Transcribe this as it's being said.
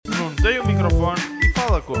microfone e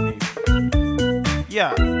fala comigo.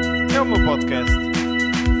 É o meu podcast.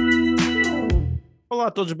 Olá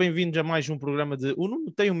a todos, bem-vindos a mais um programa de O Nuno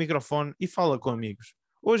tem um microfone e fala com amigos.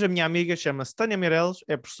 Hoje a minha amiga chama-se Tânia Meireles,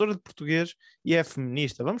 é professora de português e é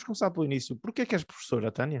feminista. Vamos começar pelo início. Porquê que és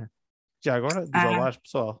professora, Tânia? Já agora, diz olá,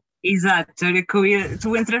 pessoal. Exato, era que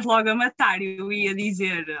tu entras logo a matar, eu ia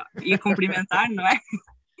dizer, ia cumprimentar, não é?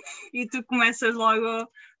 E tu começas logo,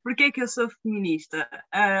 porque é que eu sou feminista?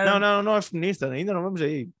 Não é feminista, ainda não vamos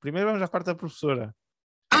aí. Primeiro vamos à parte da professora.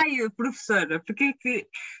 Professora, porque é que...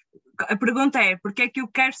 A pergunta é, porque é que eu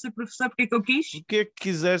quero ser professora, porque é que eu quis? Porque é que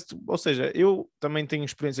quiseste, ou seja, eu também tenho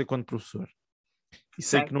experiência quanto professor. E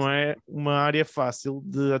sei que não é uma área fácil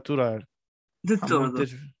de aturar. De todo.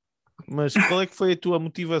 Mas qual é que foi a tua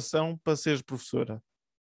motivação para seres professora?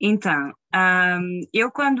 Então,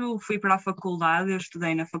 eu quando fui para a faculdade, eu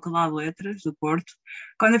estudei na Faculdade de Letras do Porto,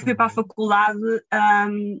 quando eu fui para a faculdade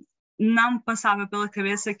não me passava pela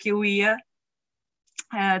cabeça que eu ia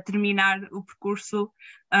terminar o percurso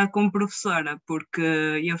como professora, porque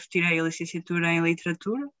eu tirei a licenciatura em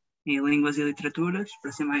literatura, em línguas e literaturas,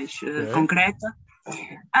 para ser mais concreta.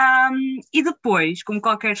 E depois, como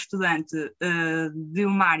qualquer estudante de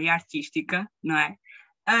uma área artística, não é?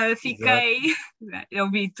 Fiquei, eu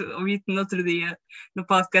ouvi-te no outro dia no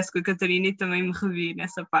podcast com a Catarina e também me revi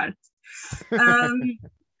nessa parte.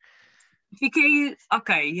 Fiquei,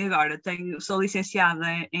 ok, e agora sou licenciada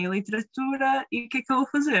em literatura e o que é que eu vou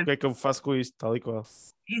fazer? O que é que eu faço com isto, tal e qual?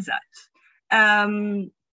 Exato.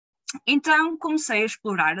 Então comecei a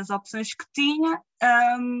explorar as opções que tinha.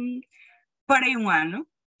 Parei um ano,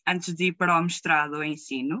 antes de ir para o mestrado em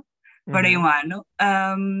ensino, parei um ano,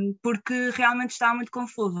 porque realmente estava muito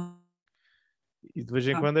confuso. E de vez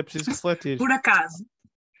em quando é preciso refletir. Por acaso,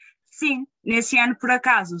 sim, nesse ano por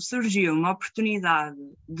acaso surgiu uma oportunidade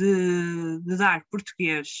de dar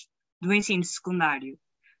português do ensino secundário,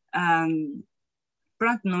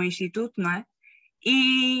 no instituto, não é?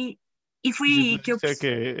 E foi aí que eu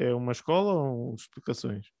percebi. É uma escola ou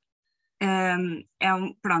explicações?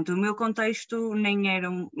 O meu contexto nem era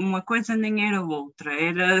uma coisa nem era outra,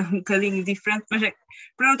 era um bocadinho diferente, mas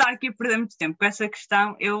para não estar aqui a perder muito tempo com essa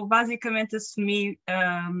questão, eu basicamente assumi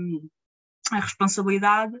a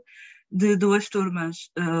responsabilidade de duas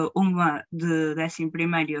turmas, uma de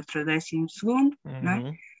 11º e outra de 12º, não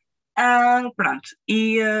é?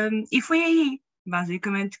 E foi aí,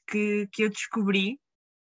 basicamente, que eu descobri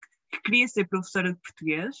que queria ser professora de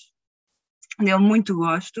português. Deu muito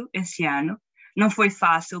gosto esse ano. Não foi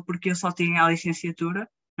fácil porque eu só tinha a licenciatura,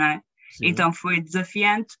 não é? Sim. Então foi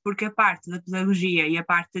desafiante porque a parte da pedagogia e a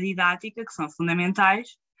parte da didática, que são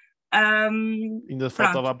fundamentais, ainda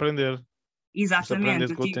faltava aprender.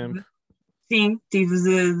 Exatamente. Com o tempo. Sim, tive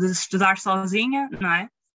de estudar sozinha, não é?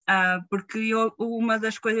 Porque uma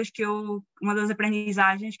das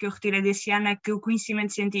aprendizagens que eu retirei desse ano é que o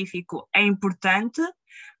conhecimento científico é importante,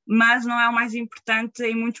 mas não é o mais importante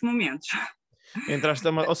em muitos momentos.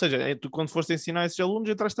 Ou seja, tu quando foste ensinar esses alunos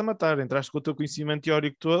entraste a matar, entraste com o teu conhecimento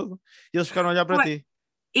teórico todo e eles ficaram a olhar para ti.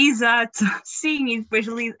 Exato, sim, e depois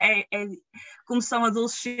como são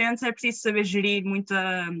adolescentes é preciso saber gerir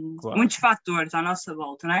muitos fatores à nossa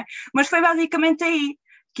volta, não é? Mas foi basicamente aí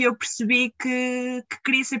que eu percebi que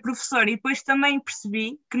queria ser professora e depois também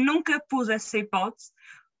percebi que nunca pus essa hipótese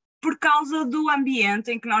por causa do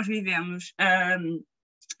ambiente em que nós vivemos.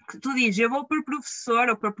 Que tu dizes, eu vou para professor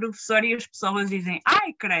ou para professora e as pessoas dizem,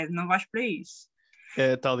 ai credo, não vais para isso.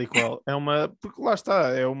 É tal e qual. Porque lá está,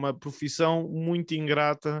 é uma profissão muito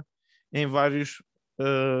ingrata em vários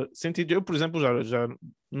sentidos. Eu, por exemplo, já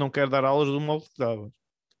não quero dar aulas do modo que davas.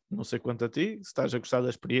 Não sei quanto a ti, se estás a gostar da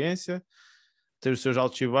experiência, ter os seus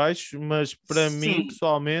altos e baixos, mas para mim,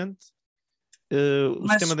 pessoalmente, o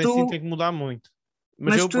sistema de ensino tem que mudar muito.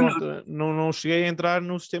 Mas eu, não cheguei a entrar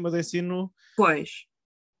no sistema de ensino. Pois.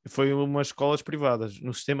 Foi umas escolas privadas.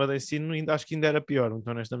 No sistema de ensino acho que ainda era pior, muito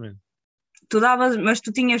honestamente. Mas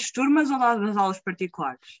tu tinhas turmas ou davas aulas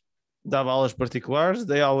particulares? Dava aulas particulares,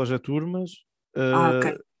 dei aulas a turmas,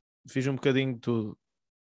 okay. Fiz um bocadinho de tudo,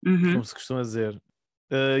 como se costuma dizer.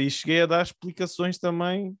 E cheguei a dar explicações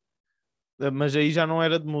também, mas aí já não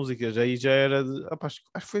era de músicas, aí já era de... acho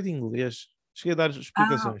que foi de inglês. Cheguei a dar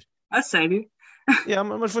explicações. A sério?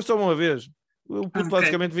 Mas foi só uma vez. O puto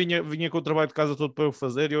basicamente vinha com o trabalho de casa todo para eu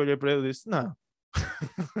fazer e eu olhei para ele e disse, não.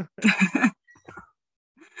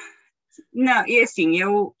 Não, e assim,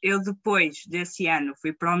 eu depois desse ano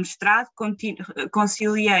fui para o mestrado,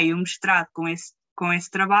 conciliei o mestrado com esse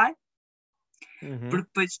trabalho,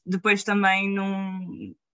 porque depois também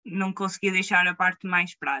não conseguia deixar a parte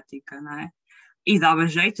mais prática, não é? E dava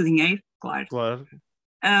jeito, dinheiro, claro. Claro.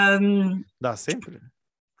 Dá sempre.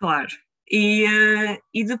 Claro.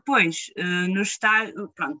 E depois, no estágio,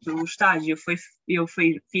 pronto, o estágio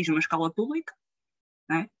fiz uma escola pública,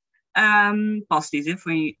 né? Posso dizer,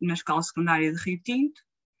 foi na escola secundária de Rio Tinto,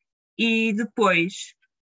 e depois,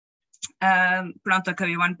 pronto,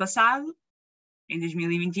 acabei o ano passado, em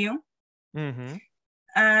 2021,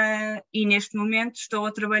 e neste momento estou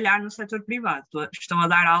a trabalhar no setor privado. Estou a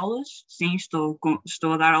dar aulas, sim, estou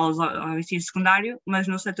a dar aulas ao ensino secundário, mas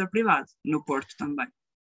no setor privado, no Porto também.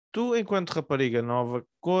 Tu, enquanto rapariga nova,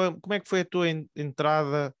 como é que foi a tua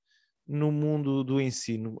entrada no mundo do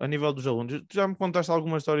ensino, a nível dos alunos? Tu já me contaste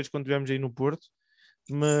algumas histórias quando estivemos aí no Porto,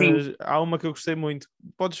 mas Sim. há uma que eu gostei muito.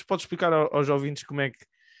 Podes explicar aos ouvintes como é que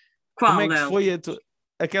Qual foi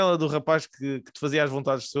aquela do rapaz que te fazia as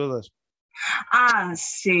vontades todas?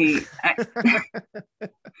 Sim.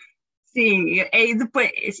 Sim, e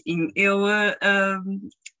depois, assim, eu,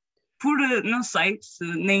 não sei,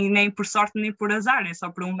 nem por sorte nem por azar, é só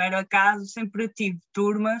por um mero acaso, sempre tive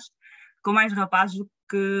turmas com mais rapazes do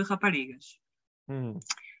que raparigas.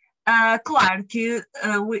 Claro que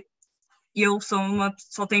eu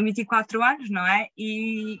só tenho 24 anos, não é?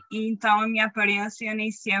 E então a minha aparência nem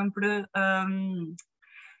sempre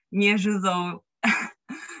me ajudou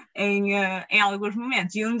em alguns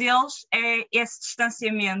momentos. E um deles é esse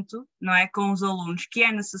distanciamento, não é, com os alunos, que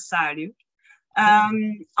é necessário.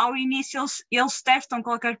 Ao início eles testam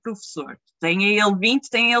qualquer professor. Tenha ele 20,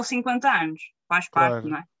 tenha ele 50 anos. Faz parte,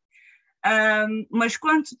 não é? Mas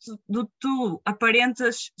quando tu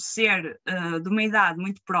aparentas ser de uma idade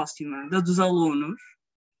muito próxima da dos alunos,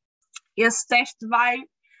 esse teste vai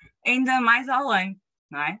ainda mais além,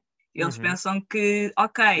 não é? Eles pensam que,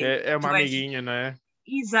 ok... É uma amiguinha, não é?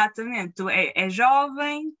 Exatamente, tu é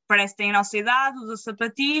jovem, parece que tem a nossa idade, usa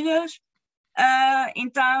sapatilhas,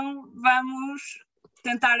 então vamos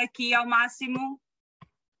tentar aqui ao máximo,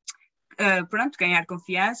 pronto, ganhar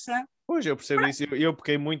confiança. Pois, eu percebo isso. Eu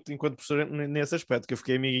pequei muito enquanto professor nesse aspecto, que eu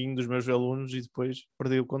fiquei amiguinho dos meus alunos e depois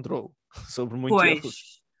perdi o controle sobre muitos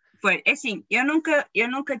deles. Pois, é assim, eu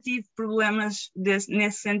nunca tive problemas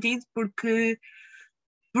nesse sentido, porque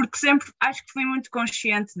sempre acho que fui muito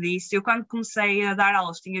consciente disso. Eu, quando comecei a dar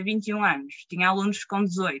aulas, tinha 21 anos, tinha alunos com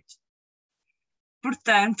 18.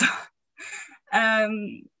 Portanto,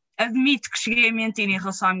 admito que cheguei a mentir em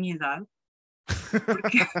relação à minha idade,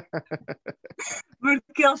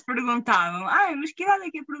 porque eles perguntavam, mas que idade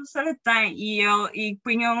é que a professora tem? E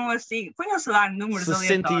punham-se a dar números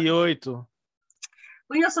 68.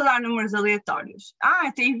 Punham-se a dar números aleatórios.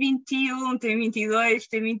 Tem 21, tem 22,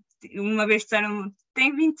 tem 20, uma vez disseram,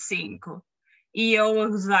 tem 25. E eu a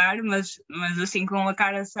gozar, mas assim com uma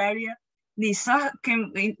cara séria, disse,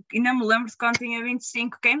 ainda me lembro de quando tinha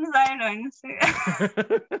 25, quem me dera, não sei.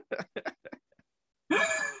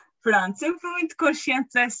 Pronto, sempre fui muito consciente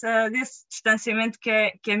desse distanciamento que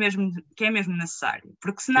é mesmo necessário,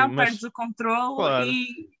 porque senão Sim, perdes o controle, claro.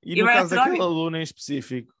 e no vai caso daquele aluno em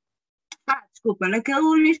específico? Desculpa, naquele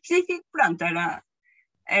aluno em específico, pronto, era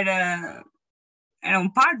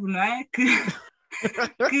um parvo, não é?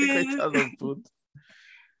 Coitado do puto.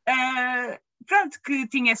 Pronto, que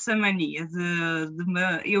tinha essa mania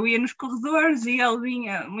eu ia nos corredores e ele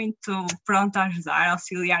vinha muito pronto a ajudar, a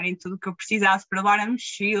auxiliar em tudo que eu precisasse, para levar a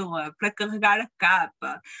mochila, para carregar a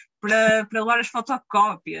capa, para levar as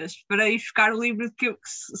fotocópias, para ir buscar o livro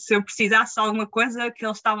se eu precisasse de alguma coisa, que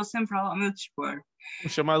ele estava sempre ao meu dispor. O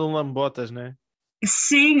chamado lambotas, não é?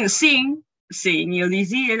 Sim, eu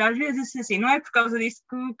dizia às vezes assim, não é por causa disso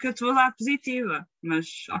que eu te vou dar positiva,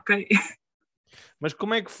 mas ok. Mas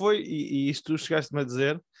como é que foi, e isto tu chegaste-me a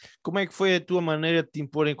dizer, como é que foi a tua maneira de te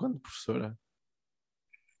impor enquanto professora?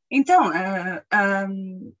 Então,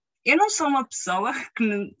 eu não sou uma pessoa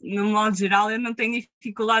que, no modo geral, eu não tenho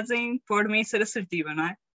dificuldades em pôr-me em ser assertiva, não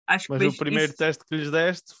é? Mas o primeiro teste que lhes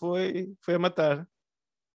deste foi a matar.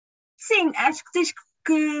 Sim, acho que tens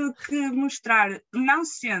que mostrar, não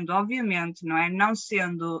sendo, obviamente, não é? Não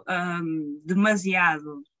sendo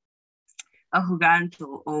demasiado arrogante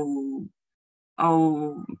ou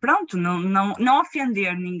pronto, não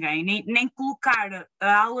ofender ninguém, nem colocar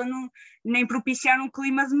a aula, nem propiciar um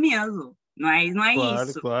clima de medo, não é Claro,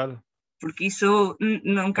 isso. claro. Porque isso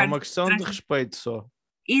não quero... É uma questão de respeito só.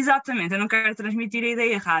 Exatamente, eu não quero transmitir a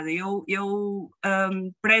ideia errada. Eu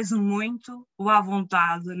prezo muito o à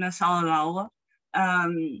vontade na sala de aula,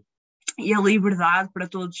 e a liberdade para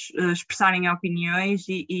todos expressarem opiniões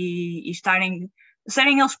e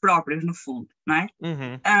serem eles próprios, no fundo, não é?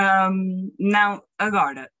 Não,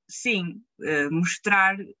 agora, sim,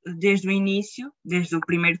 mostrar desde o início, desde o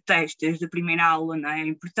primeiro texto, desde a primeira aula, não é?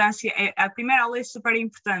 A primeira aula é super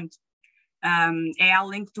importante. É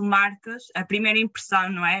aula em que tu marcas a primeira impressão,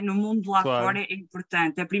 não é? No mundo lá Claro. fora é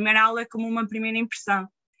importante. A primeira aula é como uma primeira impressão.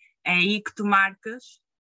 É aí que tu marcas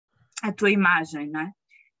a tua imagem, não é?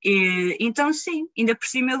 Então, sim, ainda por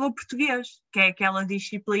cima eu dou português, que é aquela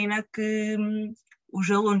disciplina que os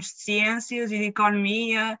alunos de ciências e de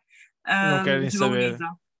economia Não querem saber. desvalorizam.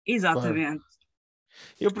 Claro. Exatamente.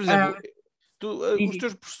 Eu, por exemplo, os Diz.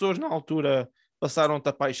 teus professores na altura passaram-te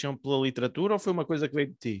a paixão pela literatura ou foi uma coisa que veio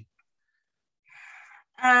de ti?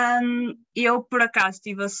 Eu, por acaso,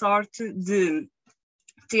 tive a sorte de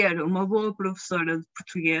ter uma boa professora de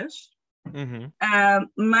português, Uhum.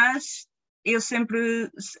 mas eu sempre,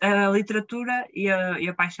 a literatura e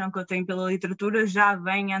a paixão que eu tenho pela literatura já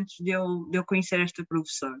vem antes de eu conhecer esta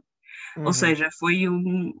professora. Uhum. Ou seja, foi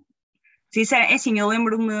sincero, é assim, eu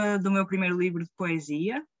lembro-me do meu primeiro livro de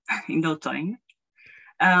poesia, ainda o tenho.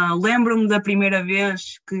 Lembro-me da primeira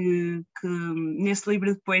vez que nesse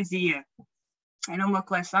livro de poesia era uma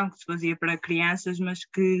coleção que se fazia para crianças, mas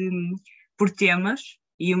que por temas,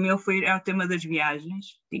 e o meu era o tema das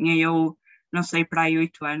viagens, tinha eu, não sei, para aí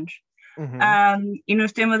 8 anos. Uhum. E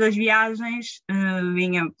no tema das viagens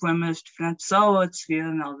vinha poemas de Fernando Pessoa, de Sofia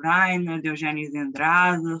Melbrenner, de Eugénio de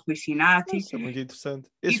Andrade, Rui Sinati. Isso é muito interessante.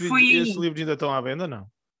 E Esses foi livros ainda estão à venda, não?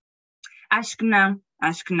 Acho que não.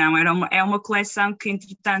 É uma coleção que,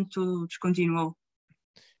 entretanto, descontinuou.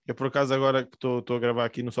 Eu, por acaso, agora que estou a gravar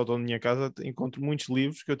aqui no sótão da minha casa, encontro muitos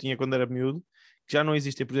livros que eu tinha quando era miúdo, que já não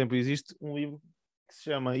existem. Por exemplo, existe um livro que se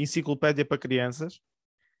chama Enciclopédia para Crianças,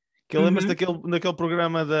 que lembras-te daquele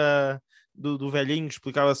programa do velhinho que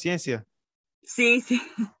explicava a ciência? Sim, sim.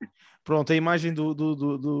 Pronto, a imagem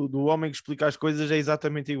do homem que explica as coisas é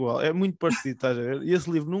exatamente igual. É muito parecido, estás a ver? E esse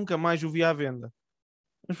livro nunca mais o vi à venda.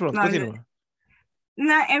 Mas pronto, continua.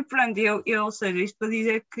 Não, pronto, ou seja, isto para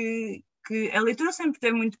dizer que a leitura sempre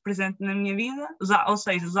esteve muito presente na minha vida, ou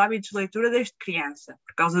seja, os hábitos de leitura desde criança,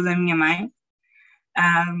 por causa da minha mãe,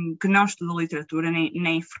 que não estudou literatura,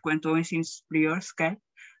 nem frequentou o ensino superior sequer,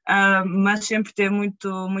 mas sempre esteve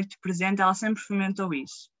muito, muito presente, ela sempre fomentou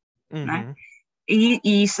isso, não é? Uhum.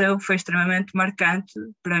 E isso foi extremamente marcante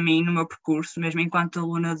para mim no meu percurso, mesmo enquanto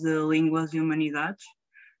aluna de Línguas e Humanidades,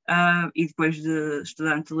 e depois de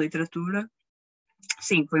estudante de literatura.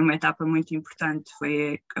 Sim, foi uma etapa muito importante,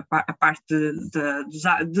 foi a parte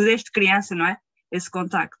desde criança, não é? Esse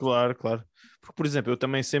contacto. Claro, claro. Porque, por exemplo, eu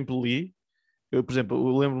também sempre li, por exemplo,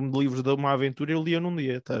 eu lembro-me de livros de uma aventura, eu lia num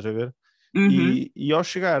dia, estás a ver? Uhum. E ao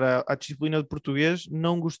chegar à disciplina de português,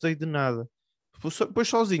 não gostei de nada. Depois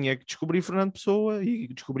sozinho é que descobri Fernando Pessoa e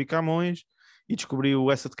descobri Camões e descobri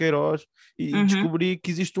o Essa de Queiroz e Uhum. descobri que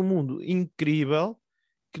existe um mundo incrível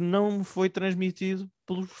que não me foi transmitido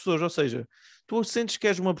pelos professores. Ou seja, tu sentes que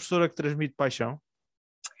és uma professora que transmite paixão?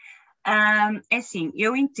 É assim,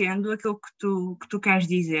 eu entendo aquilo que tu queres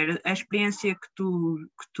dizer, a experiência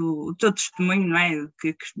o teu testemunho, não é?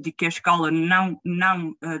 De que a escola não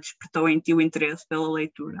despertou em ti o interesse pela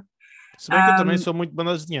leitura. Se bem que eu também sou muito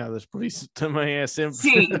bandas desenhadas, por isso também é sempre.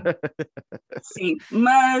 Sim, sim,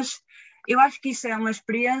 mas eu acho que isso é uma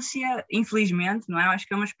experiência, infelizmente, não é? Eu acho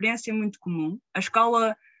que é uma experiência muito comum. A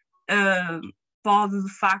escola pode, de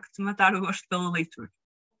facto, matar o gosto pela leitura.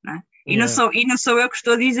 Não é? E não sou eu que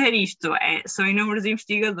estou a dizer isto, são inúmeros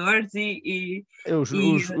investigadores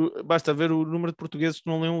Basta ver o número de portugueses que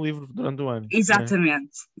não lêem um livro durante o ano.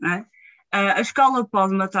 exatamente. Não é? A escola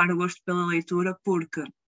pode matar o gosto pela leitura porque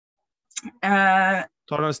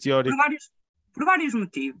Torna-se por teórico. por vários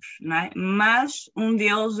motivos, não é? Mas um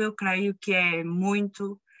deles eu creio que é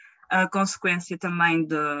muito a consequência também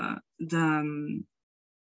do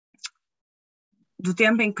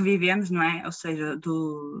tempo em que vivemos, não é? Ou seja,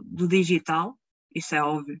 do digital, isso é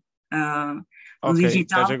óbvio. O Ok, estás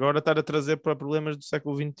digital. agora a estar a trazer para problemas do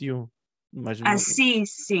século XXI. Mas, Sim,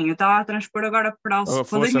 eu estava a transpor agora para força,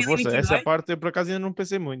 força. Essa 2022. parte eu por acaso ainda não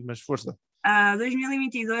pensei muito, mas força.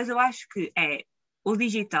 2022 eu acho que é o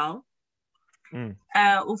digital, Hum.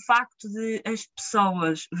 o facto de as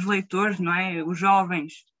pessoas, os leitores, não é? Os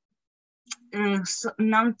jovens,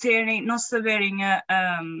 não saberem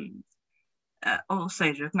ou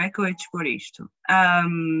seja, como é que eu ia dispor isto?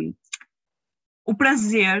 O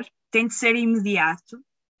prazer tem de ser imediato,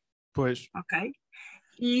 Pois. ok?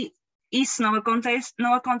 E isso não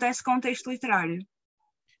acontece com o texto literário.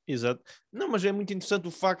 Exato. Não, mas é muito interessante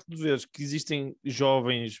o facto de ver que existem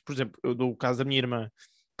jovens, por exemplo, eu dou o caso da minha irmã,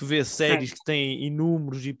 que vê séries Certo. que têm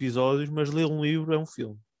inúmeros episódios, mas ler um livro é um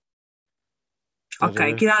filme. Estás a Ok,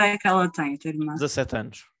 ver? que idade é que ela tem, a tua irmã? 17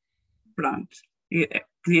 anos. Pronto.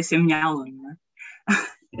 Podia ser minha aluna.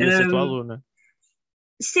 Podia ser tua aluna.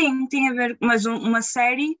 Sim, tinha a ver, mas uma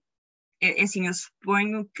série é assim, eu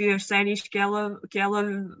suponho que as séries que ela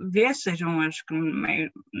vê sejam as que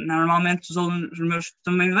normalmente os meus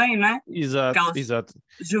também veem, não é? Exato, Aquelas exato.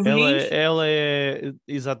 juvenis. Ela é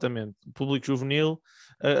exatamente público juvenil.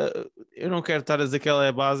 Eu não quero estar a dizer que ela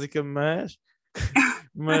é básica, mas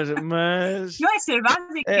Não é ser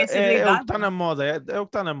básico, é ser da é o que idade, está não é? na moda, é o que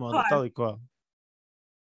está na moda, Claro. tal e qual.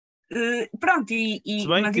 Pronto, Se bem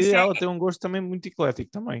mas que isso ela tem um gosto também muito eclético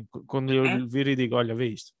também. Quando eu é. lhe vir e digo, olha, vê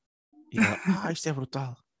isto. E ela, isto é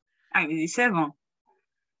brutal. Ai, mas isso é bom.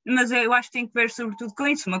 Mas eu acho que tem que ver sobretudo com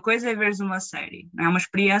isso. Uma coisa é veres uma série, não é uma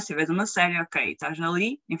experiência, vês uma série, ok, estás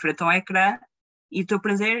ali, em frente ao ecrã, e o teu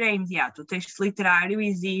prazer é imediato. O texto literário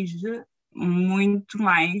exige muito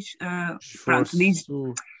mais. Pronto, diz.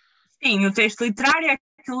 Esforço. Sim, o texto literário é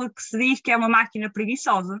aquilo que se diz que é uma máquina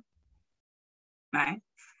preguiçosa, não é?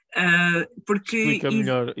 Porque. Explica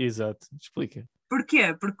melhor, exato. Explica.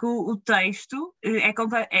 Porquê? Porque o texto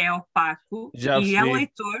é opaco Já e é o percebi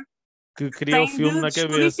leitor que que cria o tem filme de na cabeça.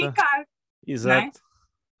 descodificar, não é? Exato.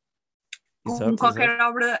 Como Exato, exato. qualquer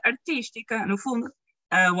obra artística, no fundo.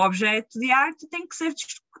 O objeto de arte tem que ser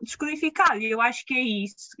descodificado, e eu acho que é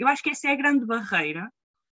isso. Eu acho que essa é a grande barreira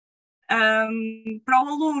para o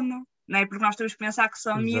aluno, não é? Porque nós temos que pensar que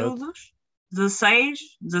são Exato. miúdos,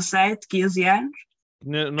 16, 17, 15 anos, que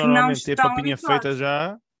não Normalmente tem a estão papinha feita habituados.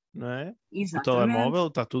 já, não é? O Exatamente, telemóvel,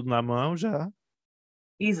 está tudo na mão já.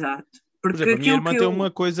 exato. Por Porque exemplo, a minha aquilo irmã que tem eu.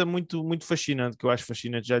 uma coisa muito, muito fascinante, que eu acho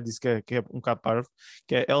fascinante, já disse que é um bocado parvo,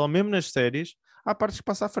 que é ela mesmo nas séries, há partes que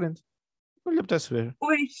passa à frente. Não lhe apetece ver.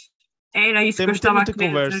 Pois, era isso que eu Tem estava a muita querer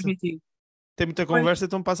conversa. transmitir. Tem muita Pois, conversa,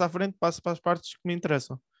 então passa à frente, passa para as partes que me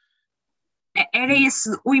interessam. era esse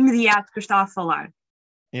o imediato que eu estava a falar.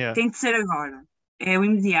 Yeah. Tem de ser agora. É o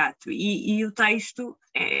imediato. E o texto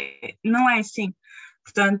não é assim.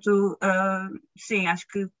 Portanto, sim, acho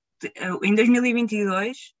que em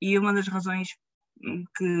 2022, e uma das razões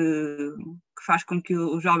que faz com que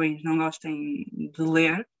os jovens não gostem de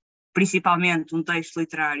ler, principalmente um texto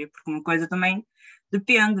literário, porque uma coisa também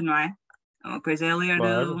depende, não é? Uma coisa é ler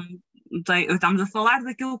Claro. estamos a falar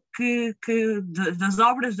daquilo das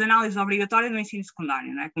obras de análise obrigatória no ensino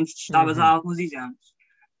secundário, não é? Como tu estavas há Uhum. alguns exemplos.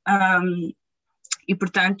 E,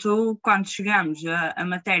 portanto, quando chegamos a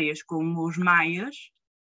matérias como os maias,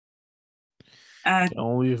 Que é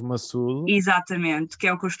um livro maçudo. exatamente, que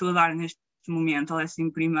é o que eu estou a dar neste momento, ao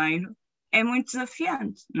 11º, é muito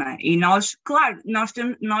desafiante, não é? E nós, claro, nós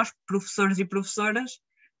professores e professoras,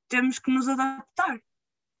 temos que nos adaptar.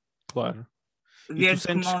 Claro. E tu Ver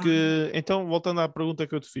sentes como que... Então, voltando à pergunta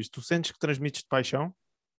que eu te fiz, tu sentes que transmites de paixão?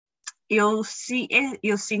 eu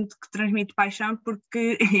sinto que transmito paixão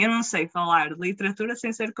porque eu não sei falar de literatura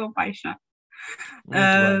sem ser com paixão. Muito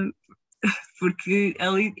bem. Porque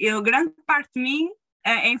grande parte de mim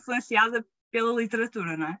é influenciada pela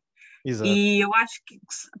literatura, não é? Exato. E eu acho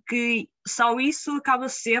que só isso acaba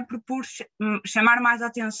sempre por chamar mais a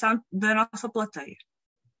atenção da nossa plateia,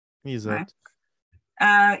 não é? Exato.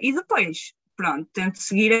 E depois, pronto, tento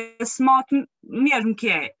seguir esse mote mesmo, que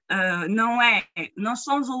não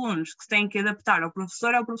são os alunos que se têm que adaptar ao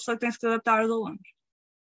professor, é o professor que tem que se adaptar aos alunos.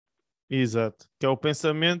 Exato. Que é o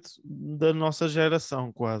pensamento da nossa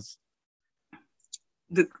geração, quase.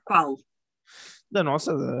 De qual? Da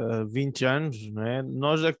nossa, de 20 anos, não é?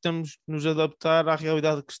 Nós é que temos que nos adaptar à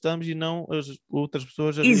realidade que estamos e não as outras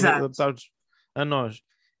pessoas a Exato. adaptar-nos a nós.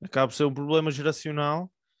 Acaba por ser um problema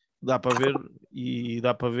geracional, dá para ver, e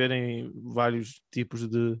dá para ver em vários tipos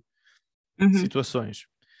de Uhum. situações.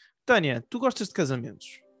 Tânia, tu gostas de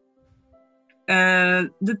casamentos?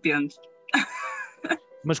 Depende.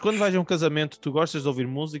 Mas quando vais a um casamento, tu gostas de ouvir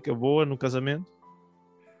música boa no casamento?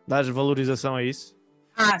 Dás valorização a isso?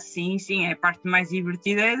 Sim, sim, a parte mais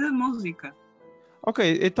divertida é da música.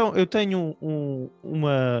 Ok, então eu tenho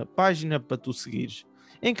uma página para tu seguires.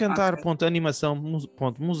 Ok.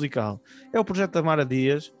 Encantar.animação.musical. É o projeto da Mara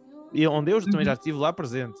Dias, e onde eu também já Uhum. estive lá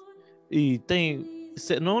presente. E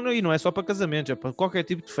não é só para casamentos, é para qualquer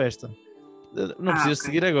tipo de festa. Não precisas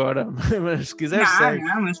Ok. seguir agora, mas se quiseres, Não, segue.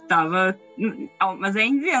 não, mas estava. Mas é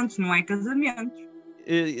em eventos, não é casamentos.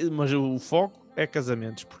 Mas o foco é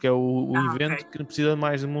casamentos, porque é o evento Ok. que precisa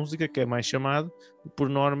mais de música, que é mais chamado, por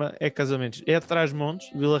norma, é casamentos. É de Trás-Montes,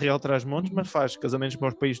 Vila Real Trás-Montes, mas faz casamentos para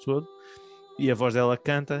o país todo, e a voz dela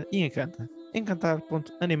canta e encanta.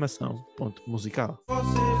 Encantar.animação.musical.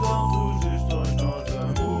 Vocês dão sugestões, nós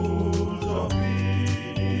damos opiniões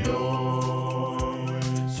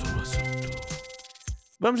sobre o assunto.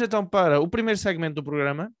 Vamos então para o primeiro segmento do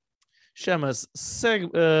programa. Chama-se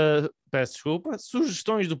peço desculpa,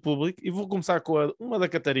 sugestões do público, e vou começar com uma da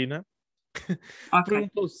Catarina. Ok.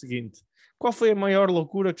 Perguntou o seguinte: qual foi a maior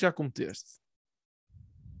loucura que já cometeste?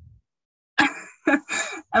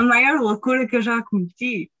 A maior loucura que eu já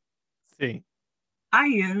cometi? Sim.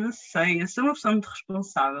 Ai, eu não sei. Eu sou uma pessoa muito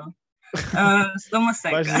responsável. Sou uma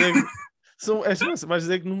seca. Vais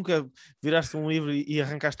dizer que nunca viraste um livro e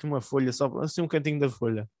arrancaste uma folha, só assim um cantinho da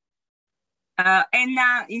folha.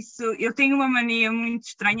 Não, isso, eu tenho uma mania muito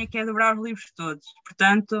estranha que é dobrar os livros todos.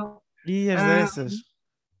 Portanto, E as dessas?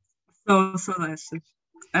 sou dessas.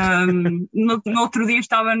 No outro dia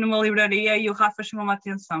estava numa livraria e o Rafa chamou-me a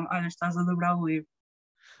atenção. Olha, estás a dobrar o livro.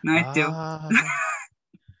 Não é teu.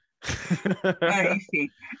 Enfim,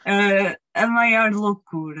 a maior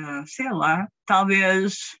loucura, sei lá,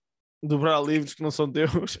 talvez Dobrar livros que não são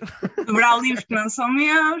teus. dobrar livros que não são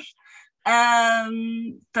meus.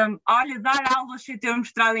 Olha, dar aulas sem ter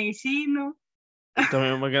mestrado em ensino. Também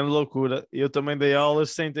é uma grande loucura. Eu também dei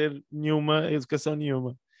aulas sem ter nenhuma educação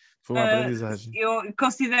nenhuma. Foi uma aprendizagem. Eu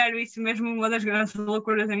considero isso mesmo uma das grandes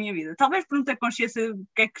loucuras da minha vida. Talvez por não ter consciência do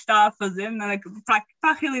que é que estava a fazer, nada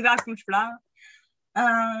para a realidade que me esperava.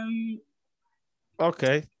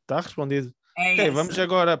 Ok, está respondido. Ok, vamos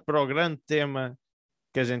agora para o grande tema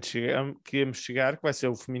que íamos chegar, que vai ser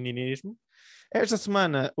o feminismo. Esta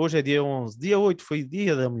semana, hoje é dia 11, dia 8 foi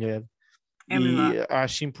Dia da Mulher. É verdade.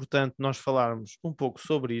 Acho importante nós falarmos um pouco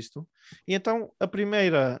sobre isto. E então, a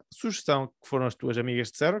primeira sugestão que foram as tuas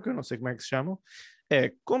amigas disseram, que eu não sei como é que se chamam,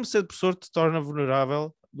 é como ser professor te torna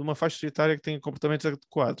vulnerável de uma faixa etária que tenha comportamentos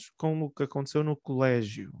adequados, como o que aconteceu no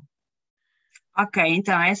colégio. Ok,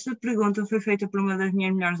 então essa pergunta foi feita por uma das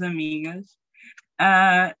minhas melhores amigas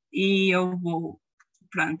e eu vou,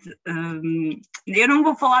 pronto, eu não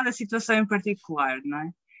vou falar da situação em particular, não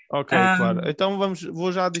é? Ok, claro. Então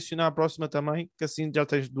vou já adicionar a próxima também, que assim já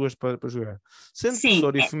tens duas para jogar. Sendo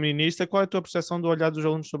professor e feminista, qual é a tua percepção do olhar dos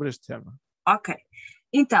alunos sobre este tema? Ok.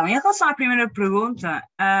 Então, em relação à primeira pergunta,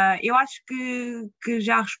 eu acho que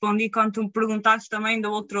já respondi quando tu me perguntaste também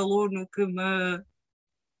do outro aluno que me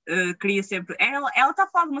queria sempre... Ela está a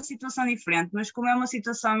falar de uma situação diferente, mas como é uma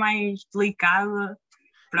situação mais delicada...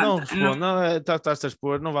 Pronto, estás a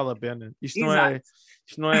expor, não vale a pena. Isto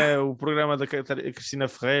não é o programa da Cristina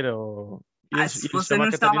Ferreira ou... se você não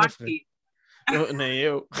estava aqui. Nem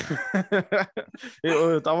eu.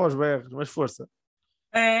 Eu estava aos berros, mas força.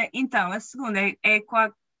 Então, a segunda é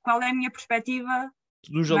qual é a minha perspectiva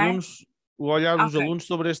dos alunos, o olhar dos Ok. alunos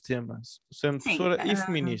sobre este tema, sendo professora e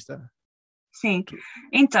feminista. Sim,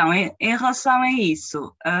 então, em relação a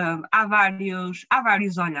isso, há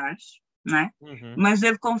vários olhares, não é? Uhum. Mas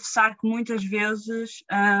devo confessar que muitas vezes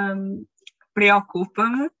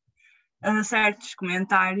preocupa-me certos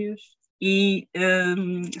comentários e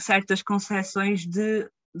certas concepções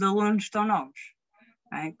de alunos tão novos,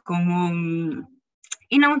 não é?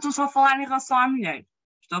 E não estou só a falar em relação à mulher,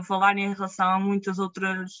 estou a falar em relação a muitas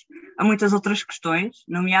outras questões,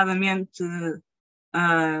 nomeadamente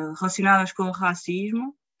relacionadas com o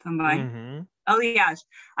racismo também. Uhum. Aliás,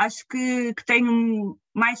 acho que tenho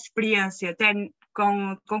mais experiência até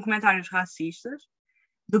com comentários racistas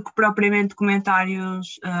do que propriamente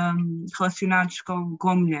comentários relacionados com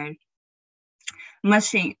a mulher. Mas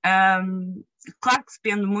sim, claro que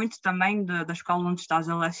depende muito também da escola onde estás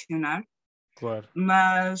a lecionar. Claro.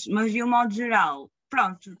 Mas de um modo geral,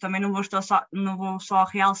 pronto, também não vou só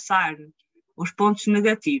realçar os pontos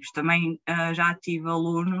negativos. Também já tive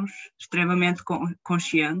alunos extremamente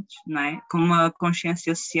conscientes, não é? Com uma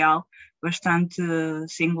consciência social bastante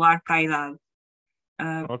singular para a idade.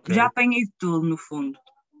 Okay. Já apanhei de tudo, no fundo.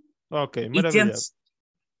 Ok, maravilha.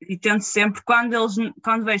 E tento sempre,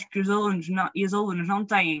 quando vejo que os alunos e as alunas não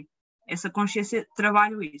têm essa consciência,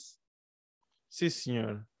 trabalho isso. Sim,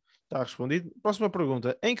 senhor. Está respondido. Próxima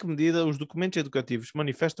pergunta. Em que medida os documentos educativos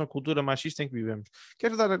manifestam a cultura machista em que vivemos?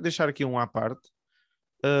 Quero deixar aqui um à parte.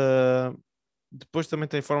 Depois também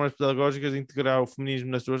tem formas pedagógicas de integrar o feminismo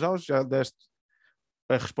nas suas aulas. Já deste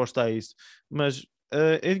a resposta a isso. Mas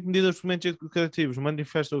em que medida os documentos educativos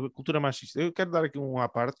manifestam a cultura machista? Eu quero dar aqui um à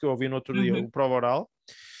parte, que eu ouvi no outro dia, o prova oral.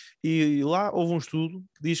 E lá houve um estudo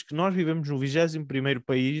que diz que nós vivemos no 21º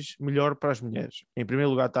país melhor para as mulheres. Em primeiro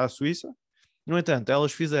lugar está a Suíça. No entanto,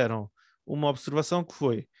 elas fizeram uma observação que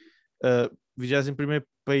foi 21º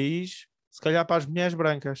país, se calhar para as mulheres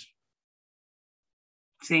brancas.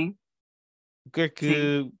 Sim. O que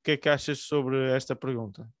é que achas sobre esta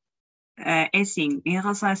pergunta? É assim, em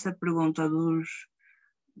relação a essa pergunta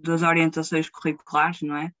das orientações curriculares,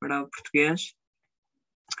 não é? Para o português,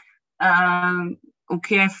 o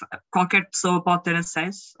que é, qualquer pessoa pode ter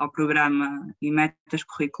acesso ao programa e metas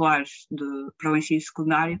curriculares para o ensino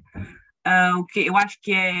secundário. O que eu acho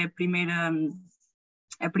que é a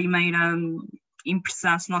primeira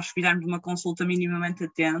impressão, se nós fizermos uma consulta minimamente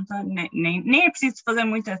atenta, nem é preciso fazer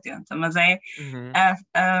muito atenta, mas é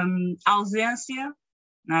a ausência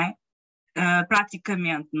não é?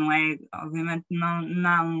 Praticamente, não é? Obviamente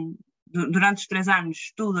não durante os 3 anos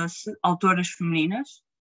estuda-se autoras femininas,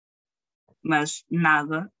 mas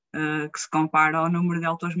nada que se compara ao número de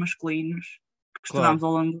autores masculinos que estudamos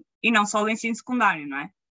ao longo, e não só do ensino secundário, não é?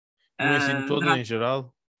 No ensino todo, em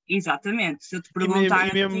geral. Exatamente. Se eu te E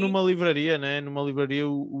perguntar mesmo a ti, numa livraria, né? Numa livraria,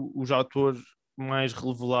 os autores mais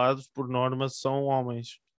revelados, por norma, são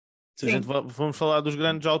homens. Se a sim. gente vamos falar dos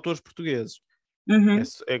grandes autores portugueses, Uhum.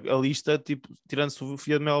 a lista, tipo, tirando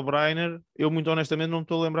Sofia de Melbreiner, eu muito honestamente não me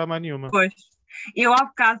estou a lembrar mais nenhuma. Pois. Eu há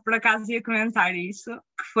bocado, por acaso, ia comentar isso,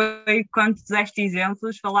 que foi quando deste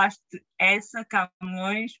exemplos, falaste essa,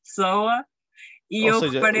 Camões, Pessoa, e Ou eu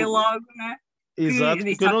seja, reparei logo, né? exato,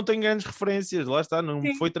 Que porque eu não tenho grandes referências, lá está, não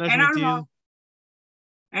me sim, foi transmitido.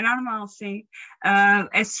 É normal, sim.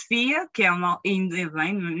 A Sofia, que é uma, ainda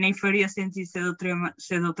bem, nem faria sentido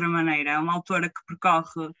ser de outra maneira, é uma autora que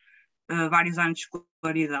percorre vários anos de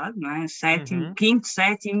escolaridade, não é? Quinto,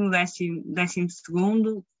 sétimo, décimo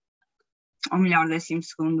segundo, ou melhor,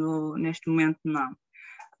 12º neste momento não.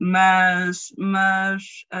 Mas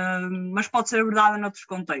pode ser abordada noutros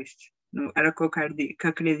contextos, era o que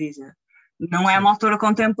eu queria dizer. Não é Sim. uma autora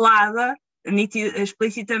contemplada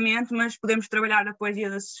explicitamente, mas podemos trabalhar a poesia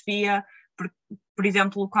da Sofia, por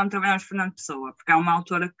exemplo, quando trabalhamos Fernando Pessoa, porque é uma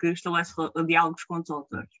autora que estabelece diálogos com outros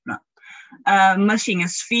autores. Mas sim, a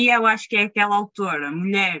Sofia eu acho que é aquela autora,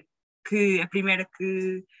 mulher, que a primeira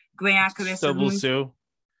que vem à cabeça estabeleceu,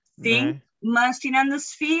 de sim, né? mas tirando a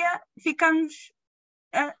Sofia, ficamos...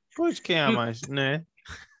 Pois, quem há mais, né?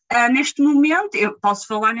 Neste momento, eu posso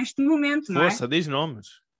falar neste momento, não é? Força, diz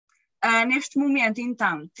nomes. Neste momento,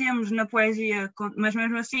 então, temos na poesia, mas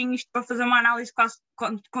mesmo assim, isto para fazer uma análise quase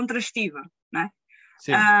contrastiva, não é?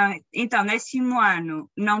 Sim. Então, 10º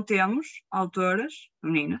ano não temos autoras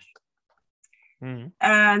femininas.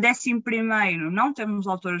 11º não temos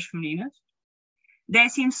autoras femininas.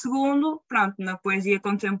 12º, pronto, na poesia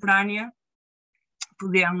contemporânea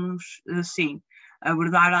podemos, sim,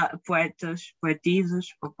 abordar poetisas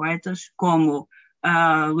ou poetas como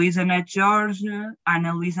Luísa Neto Jorge,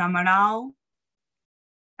 Ana Luísa Amaral,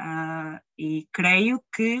 e creio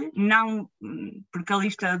que não, porque a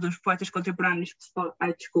lista dos poetas contemporâneos,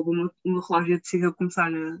 ai, desculpa, o meu relógio decidiu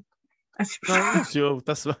começar a se expressar. Não se ouve,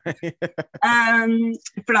 está-se bem.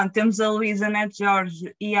 Pronto, temos a Luísa Neto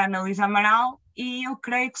Jorge e a Ana Luísa Amaral, e eu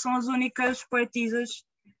creio que são as únicas poetisas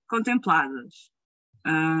contempladas.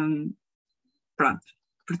 Pronto,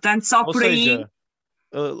 portanto, só Ou por seja, aí.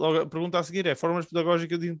 logo a pergunta a seguir é: formas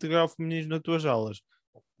pedagógicas de integrar o feminismo nas tuas aulas?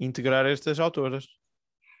 Integrar estas autoras.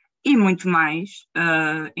 E muito mais.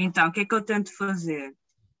 Então, o que é que eu tento fazer?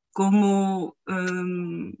 Como,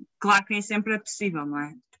 claro que nem sempre é possível, não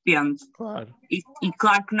é? Depende. Claro. E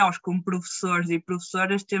claro que nós, como professores e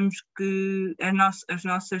professoras, temos que as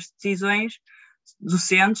nossas decisões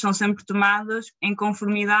docentes são sempre tomadas em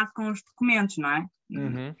conformidade com os documentos, não é?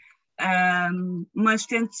 Mas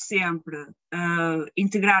tento sempre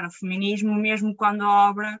integrar o feminismo, mesmo quando a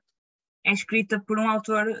obra é escrita por um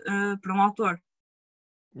autor.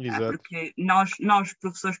 Exato. Porque nós,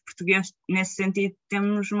 professores portugueses, nesse sentido,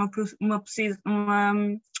 temos um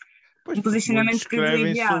posicionamento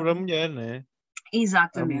privilegiado. Sobre a mulher, não é?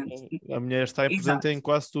 Exatamente. A mulher está presente em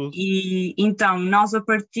quase tudo. E então, nós, a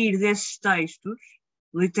partir desses textos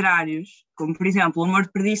literários, como por exemplo O Amor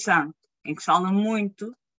de Perdição, em que se fala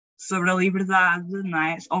muito sobre a liberdade, não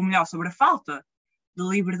é? Ou melhor, sobre a falta de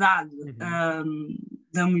liberdade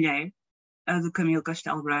da mulher, do Camilo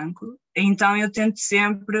Castelo Branco. Então eu tento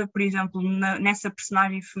sempre, por exemplo, nessa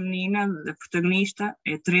personagem feminina, da protagonista,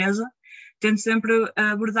 é a Teresa, tento sempre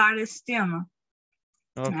abordar esse tema.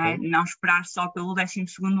 Okay. Não esperar só pelo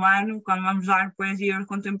 12º ano, quando vamos dar poesia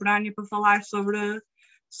contemporânea, para falar sobre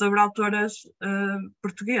autoras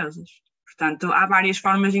portuguesas. Portanto, há várias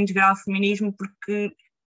formas de integrar o feminismo porque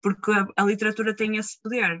a literatura tem esse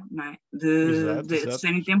poder, não é? De ser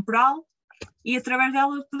intemporal e através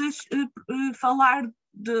dela podes falar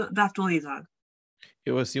da atualidade.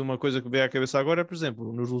 Eu, assim, uma coisa que me veio à cabeça agora é, por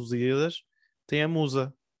exemplo, nos Lusíadas tem a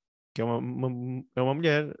Musa, que é uma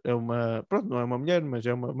mulher, pronto, não é uma mulher, mas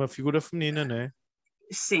é uma figura feminina, não é?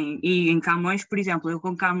 Sim, e em Camões, por exemplo, eu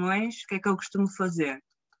com Camões, o que é que eu costumo fazer?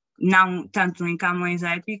 Não tanto em Camões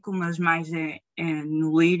épico, mas mais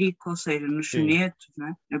no lírico, ou seja, nos sonetos,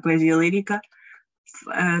 né? Na poesia lírica.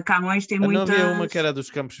 Camões tem muitas... Não havia uma que era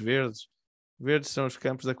dos Campos Verdes? Verdes são os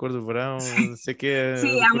campos da cor do verão, não sei o que é.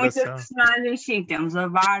 Sim, há muitas personagens, sim. Temos a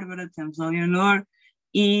Bárbara, temos a Leonor,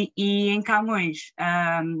 e em Camões,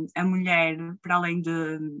 a mulher, para além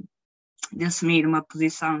de assumir uma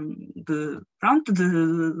posição de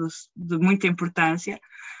muita importância,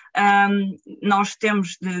 nós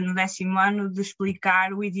temos no 10º ano de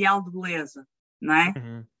explicar o ideal de beleza, não é?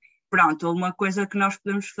 Pronto, uma coisa que nós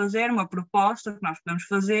podemos fazer, uma proposta que nós podemos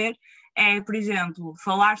fazer é, por exemplo,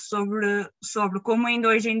 falar sobre como ainda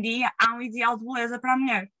hoje em dia há um ideal de beleza para a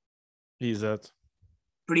mulher. Exato.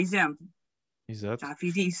 Por exemplo. Exato. Já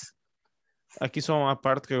fiz isso. Aqui só uma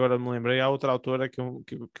parte que agora me lembrei, há outra autora que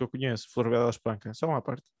eu conheço, Flor Bela Espanca. Só uma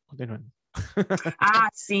parte, continuando.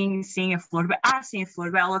 Sim, a Flor Bela. Sim, a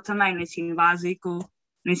Flor Bela também, no ensino básico.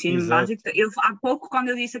 No ensino Exato. básico. Há pouco, quando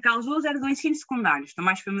eu disse aquelas duas, era do ensino secundário. Estou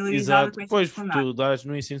mais familiarizada com o ensino Pois, secundário. tu dás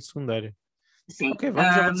no ensino secundário. Sim. Ok,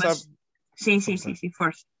 vamos avançar. Sim,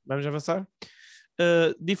 força. Vamos avançar.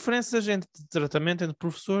 Diferenças entre tratamento entre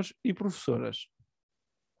professores e professoras.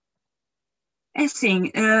 É assim,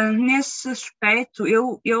 nesse aspecto,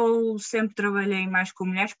 eu sempre trabalhei mais com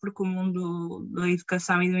mulheres, porque o mundo da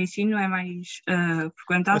educação e do ensino é mais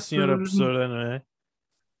frequentado A senhora por... professora, não é?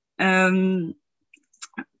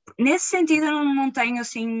 Nesse sentido, eu não tenho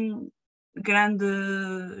assim grande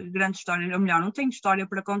história, ou melhor, não tenho história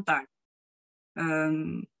para contar.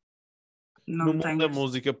 No mundo da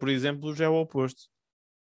música, por exemplo, já é o oposto.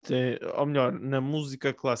 Ou melhor, na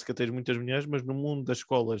música clássica tens muitas mulheres, mas no mundo das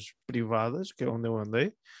escolas privadas, que é onde eu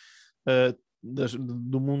andei,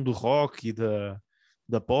 do mundo rock e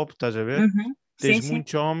da pop, estás a ver? Tens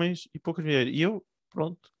muitos homens e poucas mulheres. E eu,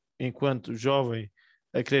 pronto, enquanto jovem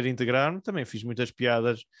a querer integrar-me, também fiz muitas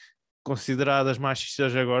piadas consideradas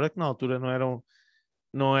machistas agora, que na altura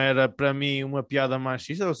não era para mim uma piada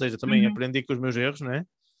machista, ou seja, também aprendi com os meus erros, né?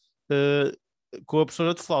 Com a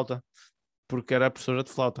professora de flauta, porque era a professora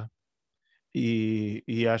de flauta.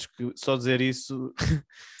 E acho que só dizer isso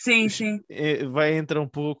sim. vai entrar um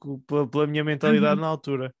pouco pela minha mentalidade na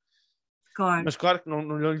altura. Claro. Mas claro que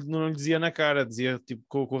não lhe dizia na cara, dizia tipo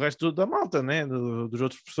com o resto da malta, né? Dos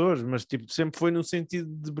outros professores, mas tipo, sempre foi no sentido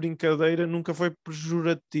de brincadeira, nunca foi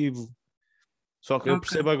pejorativo. Só que eu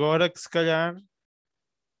percebo agora que se calhar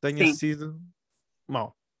tenha sido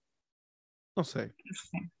mau. Não sei.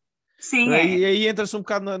 Sim, E aí entra-se um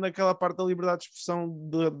bocado naquela parte da liberdade de expressão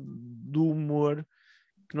do humor,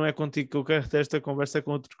 que não é contigo que eu quero ter esta conversa,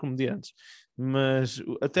 com outros comediantes. Mas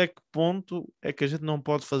até que ponto é que a gente não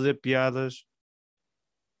pode fazer piadas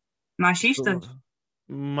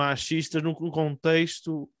machistas no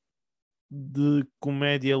contexto de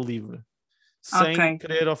comédia livre, sem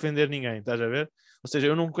querer ofender ninguém, estás a ver? Ou seja,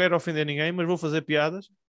 eu não quero ofender ninguém, mas vou fazer piadas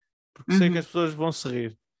porque sei que as pessoas vão se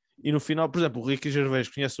rir. E no final, por exemplo, o Ricky Gervais,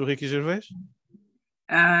 conheces o Ricky Gervais?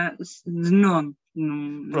 De nome,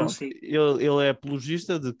 não sei. Ele é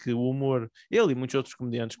apologista de que o humor, ele e muitos outros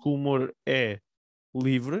comediantes, que o humor é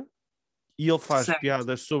livre e ele faz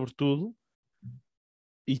piadas sobre tudo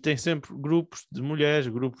e tem sempre grupos de mulheres,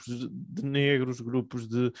 grupos de negros, grupos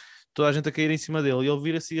de toda a gente a cair em cima dele. E ele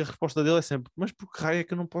vira-se e a resposta dele é sempre: mas por que raio é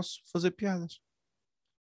que eu não posso fazer piadas?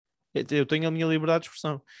 Eu tenho a minha liberdade de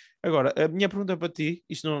expressão. Agora, a minha pergunta para ti,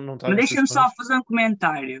 isto não está. Mas deixa-me só fazer um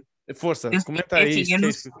comentário. Força, comenta aí.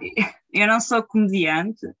 Eu não sou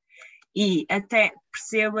comediante e até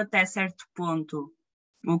percebo até certo ponto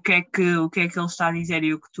o que é que ele está a dizer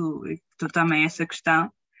e o que tu também, essa questão.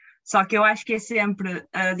 Só que eu acho que é sempre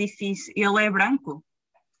difícil. Ele é branco?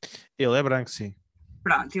 Ele é branco, sim.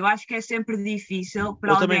 Pronto, eu acho que é sempre difícil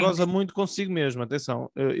para ele alguém... também goza muito consigo mesmo,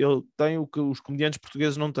 atenção. Ele tem o que os comediantes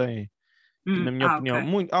portugueses não têm, que, na minha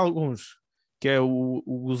opinião, alguns, que é o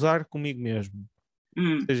gozar comigo mesmo.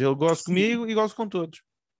 Ou seja, ele goza comigo e goza com todos.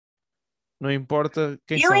 Não importa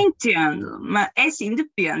quem são. Eu entendo, mas é assim,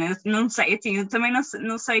 depende. Eu não sei, eu também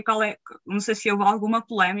não sei qual é... Não sei se houve alguma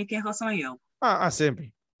polémica em relação a ele. Há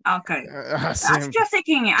sempre. Acho que já sei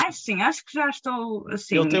quem é. Acho que já estou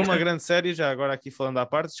assim. Ele tem uma grande série, já agora aqui falando à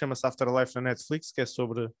parte, chama-se Afterlife na Netflix, que é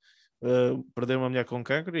sobre perder uma mulher com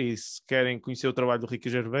cancro. E se querem conhecer o trabalho do Ricky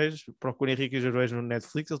Gervais, procurem Ricky Gervais no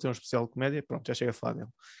Netflix, ele tem um especial de comédia. Pronto, já chega a falar dele.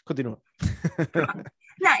 Continua.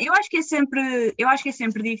 Não, eu acho que é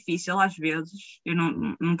sempre difícil às vezes. Eu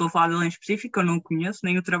não estou a falar dele em específico, eu não o conheço,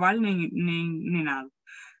 nem o trabalho, nem nada.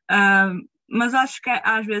 Mas acho que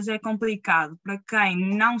às vezes é complicado para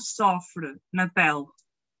quem não sofre na pele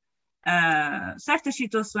certas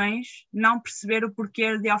situações não perceber o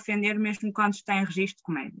porquê de ofender mesmo quando está em registro de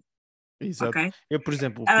comédia. Exato. Okay? Eu, por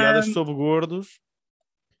exemplo, piadas sobre gordos,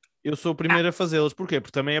 eu sou o primeiro a fazê-las. Porquê?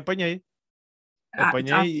 Porque também apanhei.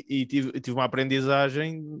 E tive uma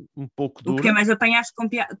aprendizagem um pouco dura. O que mais apanhaste com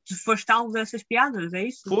piadas? Foste alvo dessas piadas, é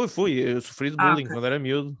isso? Foi. Eu sofri de bullying quando era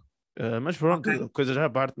miúdo. Mas pronto, coisas à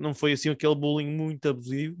parte. Não foi assim aquele bullying muito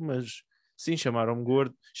abusivo, mas sim, chamaram-me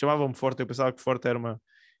gordo. Chamavam-me forte. Eu pensava que forte era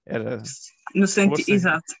no sentido, força,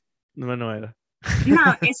 exato. mas não era.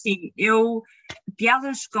 Não, é assim,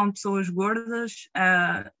 piadas com pessoas gordas,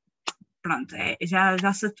 pronto,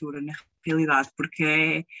 já satura na realidade,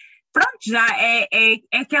 porque pronto, já é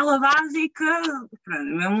aquela básica,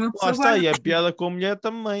 pronto, é uma pessoa Lá está, gorda. e a piada com a mulher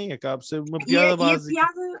também, acaba por ser uma E piada a básica.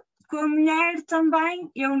 piada com a mulher também,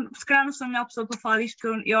 eu se calhar não sou a melhor pessoa para falar disto,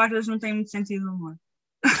 porque eu às vezes não tenho muito sentido de humor.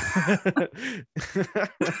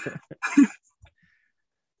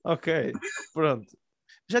 Ok, pronto.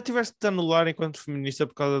 Já tiveste de te anular enquanto feminista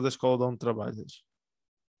por causa da escola de onde trabalhas?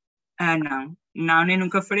 Não, nem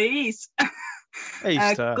nunca farei isso. Aí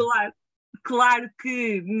está. Claro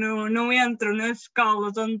que não entro nas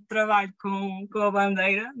escolas onde trabalho com a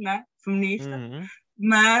bandeira, né, feminista, Uhum.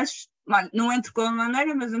 mas não entro com a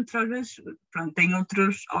bandeira, mas entre às vezes, pronto, tem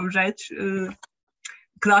outros objetos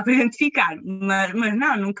que dá para identificar, mas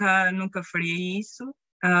não, nunca faria isso.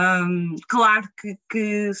 Claro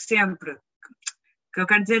que sempre, que eu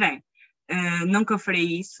quero dizer nunca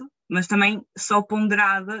farei isso, mas também sou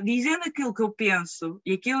ponderada, dizendo aquilo que eu penso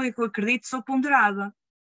e aquilo que eu acredito, sou ponderada,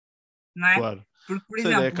 não é? Claro. Porque, por Ou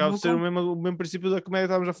seja, exemplo, acaba de ser o mesmo princípio da comédia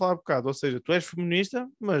que estávamos a falar há bocado. Ou seja, tu és feminista,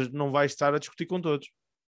 mas não vais estar a discutir com todos.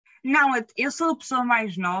 não, eu sou a pessoa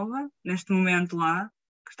mais nova neste momento lá,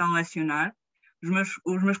 que está a lecionar.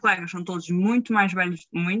 Os meus colegas são todos muito mais velhos,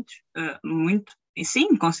 muito, e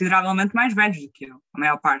sim, consideravelmente mais velhos do que eu, a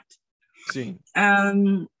maior parte. Sim.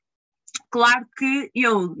 Claro que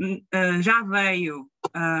eu já veio,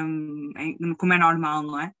 como é normal,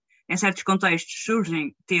 não é? Em certos contextos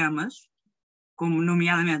surgem temas,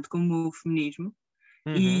 nomeadamente como o feminismo,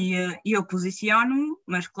 Uhum. e eu posiciono-me,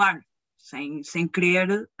 mas claro, sem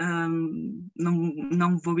querer, não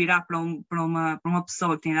me vou virar para uma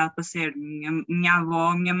pessoa que tem idade para ser minha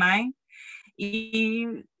avó, minha mãe,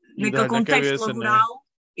 e naquele contexto laboral,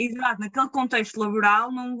 exato, naquele contexto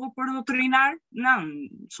laboral não me vou pôr a doutrinar, não,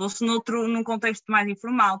 se fosse num contexto mais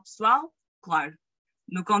informal, pessoal, claro,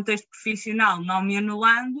 no contexto profissional não me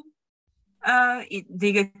anulando, e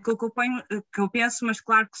diga aquilo que eu penso, mas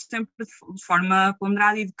claro que sempre de forma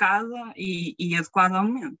ponderada, educada e adequada ao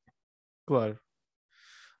momento. Claro.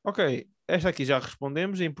 Ok, esta aqui já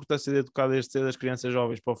respondemos, a importância de educar desde cedo as crianças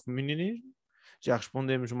jovens para o feminismo. Já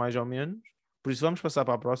respondemos mais ou menos. Por isso vamos passar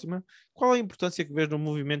para a próxima. Qual a importância que vês no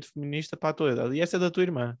movimento feminista para a tua idade? E esta é da tua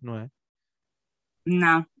irmã, não é?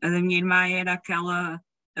 Não, a da minha irmã era aquela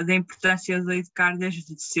da importância de educar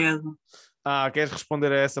desde cedo. Queres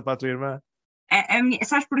responder a essa para a tua irmã?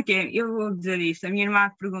 Sabes porquê? Eu vou dizer isto. A minha irmã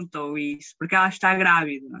perguntou isso, porque ela está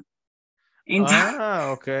grávida.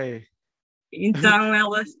 Então, ok. então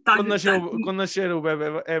ela está... Quando nascer o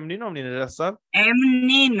bebê, é menino ou menina? Já se sabe? É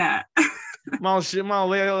menina!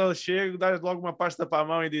 Mal ela chega, dá logo uma pasta para a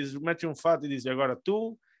mão e diz, mete um fato e diz, agora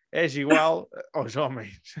tu és igual aos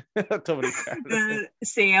homens. Estou a brincar.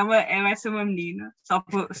 Sim, vai ser uma menina,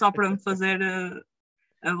 só para me fazer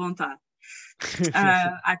a vontade.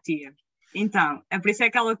 À tia. Então, é por isso é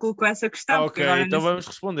que ela colocou essa questão. Ok, então vamos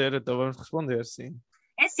responder, sim.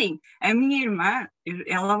 É assim, a minha irmã,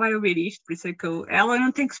 ela vai ouvir isto, por isso é que ela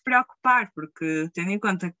não tem que se preocupar, porque tendo em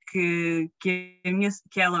conta que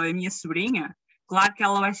ela é minha sobrinha, claro que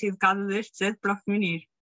ela vai ser educada desde cedo para o feminismo.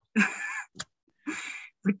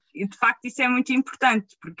 Porque, de facto, isso é muito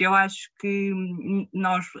importante, porque eu acho que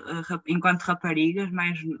nós, enquanto raparigas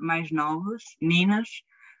mais novas, meninas,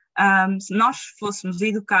 se nós fôssemos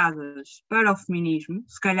educadas para o feminismo,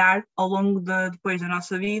 se calhar ao longo depois da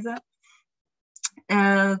nossa vida,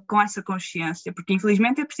 com essa consciência, porque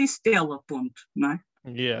infelizmente é preciso tê-la, ponto, não é?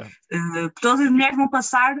 Yeah. Todas as mulheres vão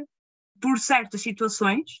passar por certas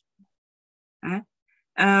situações,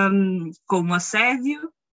 como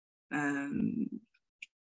assédio,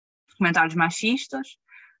 comentários machistas,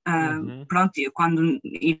 pronto,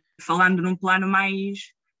 e falando num plano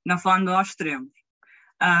mais, não falando aos extremos.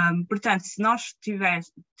 Portanto, se nós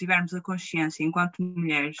tivermos a consciência enquanto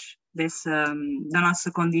mulheres da nossa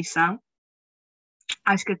condição,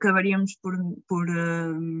 acho que acabaríamos por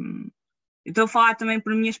estou a falar também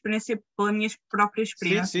pela minha própria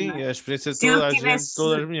experiência. Sim, não é? A experiência de toda a gente,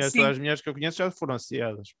 todas as mulheres que eu conheço já foram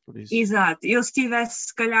assediadas, por isso. Exato, eu se tivesse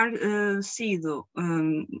se calhar sido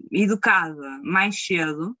educada mais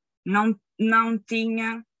cedo, não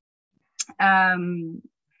tinha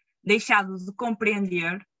deixado de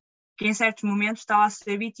compreender que em certos momentos estava a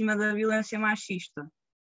ser vítima da violência machista.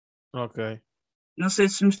 Ok. Não sei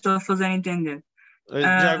se me estou a fazer entender.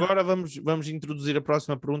 Já agora vamos introduzir a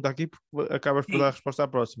próxima pergunta aqui, porque acabas por dar a resposta à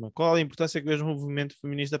próxima. Qual a importância que vês no movimento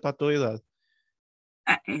feminista para a tua idade?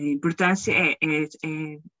 A importância é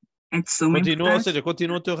de suma Ou importância. seja,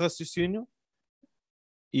 continua o teu raciocínio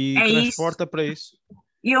e É transporta isso. para isso.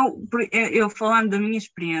 Eu falando da minha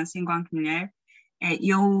experiência enquanto mulher,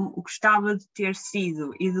 eu gostava de ter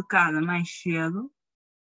sido educada mais cedo,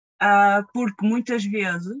 porque muitas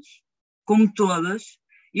vezes, como todas,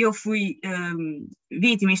 eu fui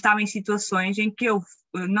vítima e estava em situações em que eu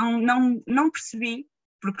não percebi,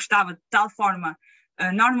 porque estava de tal forma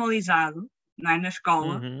normalizado, não é, na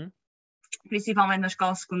escola, principalmente na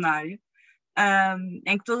escola secundária,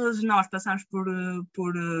 em que todos nós passamos por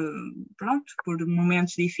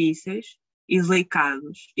momentos difíceis e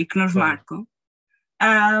delicados e que nos marcam.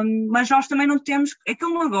 Mas nós também não temos,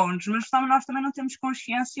 aquilo magoa-nos, mas nós também não temos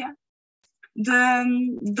consciência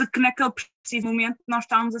de que naquele preciso momento nós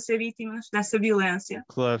estávamos a ser vítimas dessa violência.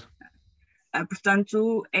 Claro.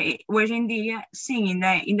 Portanto, hoje em dia, sim,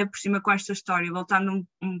 ainda por cima com esta história, voltando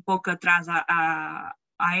um pouco atrás à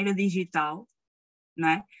era digital, não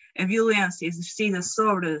é? A violência exercida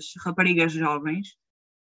sobre as raparigas jovens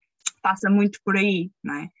passa muito por aí,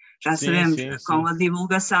 não é? Já sabemos, com a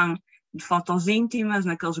divulgação de fotos íntimas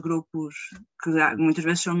naqueles grupos que muitas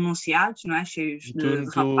vezes são denunciados, não é? Cheios de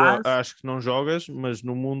rapazes. Acho que não jogas, mas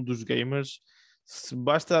no mundo dos gamers, se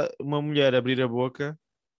basta uma mulher abrir a boca,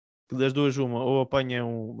 que das duas uma, ou apanha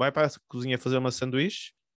vai para a cozinha fazer uma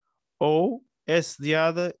sanduíche, ou é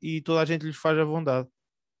assediada e toda a gente lhes faz a vontade.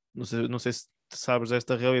 Não sei se sabes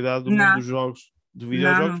desta realidade do mundo dos jogos, de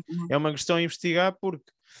videojogos. Não. É uma questão a investigar,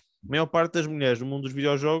 porque a maior parte das mulheres no mundo dos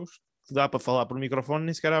videojogos, que dá para falar por microfone,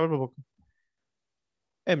 nem sequer abre a boca.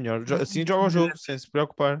 É melhor, assim joga o jogo, sem se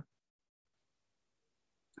preocupar.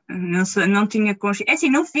 Não tinha consciência. É assim,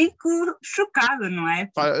 não fico chocada, não é?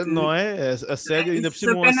 Porque... Não é? Assédio, ainda por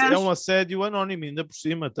cima, apenas... é um assédio anónimo, ainda por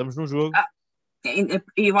cima, estamos num jogo.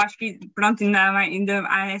 Eu acho que, pronto, ainda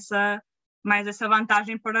há mais essa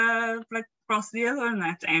vantagem para o sediador, não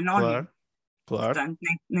é? É anónimo. Claro. Portanto,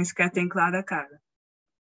 nem sequer tem que dar a cara.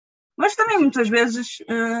 Mas também, muitas vezes,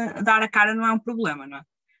 dar a cara não é um problema, não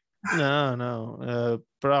é? Não.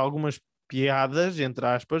 Para algumas piadas, entre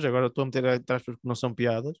aspas, agora estou a meter entre aspas porque não são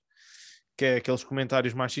piadas, que é aqueles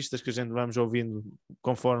comentários machistas que a gente vamos ouvindo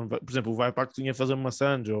conforme, por exemplo, vai para a cozinha fazer uma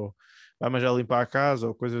sandes, ou vai mais a limpar a casa,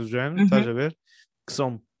 ou coisas do género, estás a ver? Que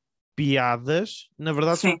são piadas, na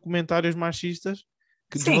verdade são comentários machistas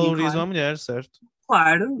que desvalorizam a mulher, certo?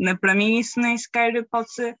 Claro, para mim isso nem sequer pode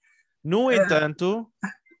ser. No entanto,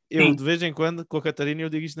 eu de vez em quando, com a Catarina, eu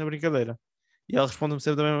digo isto na brincadeira. E ela responde-me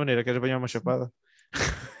sempre da mesma maneira: queres apanhar uma chapada?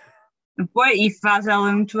 E faz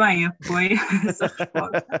ela muito bem, apoio essa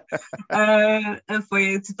resposta.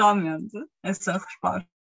 Apoio totalmente essa resposta.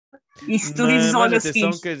 E se tu dizes logo assim.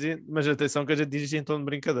 Mas atenção que a gente diz isto em tom de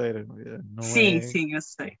brincadeira. Não sim, eu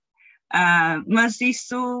sei. Mas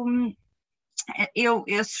isso,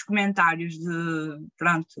 esses comentários de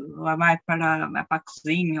pronto, lá vai para a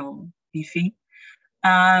cozinha, ou enfim,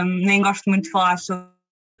 nem gosto muito de falar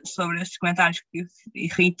sobre estes comentários que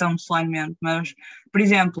irritam-me solenemente, mas, por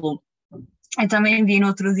exemplo, eu também vi no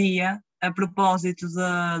outro dia, a propósito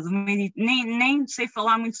de uma editora, nem sei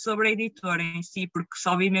falar muito sobre a editora em si, porque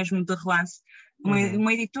só vi mesmo de relance,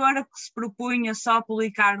 uma editora que se propunha só a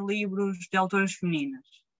publicar livros de autoras femininas.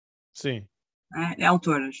 Sim.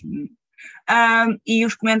 Autoras. E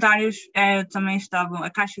os comentários também estavam, a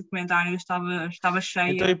caixa de comentários estava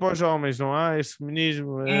cheia. Então, e para os homens, não há? Este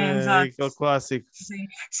feminismo é aquele clássico.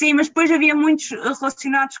 Sim, mas depois havia muitos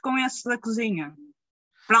relacionados com esse da cozinha.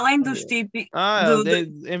 Para além dos típicos.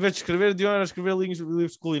 Em vez de escrever, de hora escrever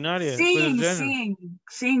livros de culinária? Coisas do género?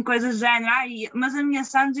 Sim, coisas do género. Mas a minha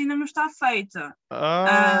sandes ainda não está feita.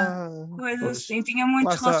 Coisas assim, tinha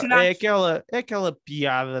muitos relacionados. É aquela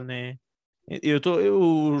piada, né?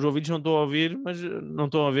 Os ouvintes não estão a ouvir, mas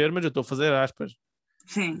eu estou a fazer aspas.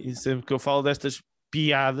 Sim. E sempre que eu falo destas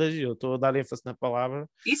piadas, eu estou a dar ênfase na palavra.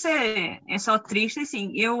 Isso é só triste,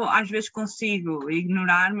 assim, eu às vezes consigo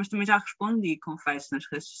ignorar, mas também já respondi, confesso, nas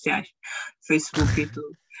redes sociais, Facebook e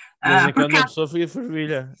tudo. De vez em quando a pessoa fica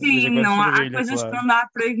fervilha. Sim, não, há coisas que não dá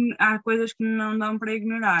para há coisas que não dão para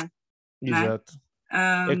ignorar. Exato.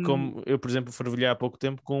 É como eu, por exemplo, fervilhei há pouco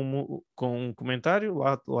tempo com um comentário,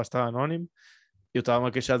 lá está anónimo. Eu estava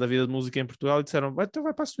a queixar da vida de música em Portugal e disseram: vai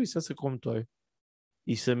para a Suíça, ser como tu é.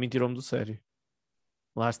 Isso a mim tirou-me do sério.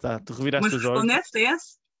 Lá está, tu reviraste os olhos. Mas respondeste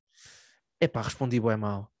esse? Epá, respondi bem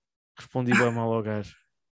mal ao gajo.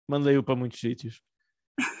 Mandei-o para muitos sítios.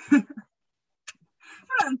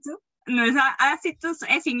 Pronto, mas há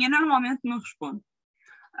situações, é assim, eu normalmente não respondo.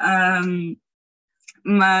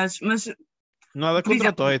 Mas nada contra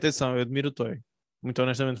o Toy, atenção, eu admiro o Toy, muito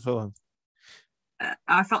honestamente falando.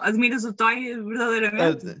 Admiras o Toy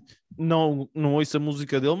verdadeiramente? Não ouço a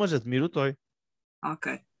música dele, mas admiro o Toy.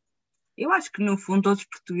 Ok. Eu acho que no fundo todos os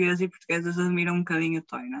portugueses e portuguesas admiram um bocadinho o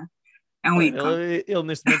Toy, não é? É um ícone. Ele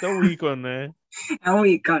neste momento é um ícone, não é? É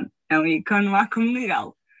um ícone, não há como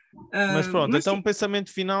negá-lo. Mas pronto, Mas então sim. um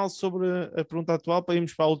pensamento final sobre a pergunta atual para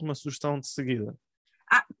irmos para a última sugestão de seguida.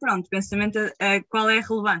 Pronto, pensamento, qual é a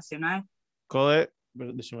relevância, não é? Qual é,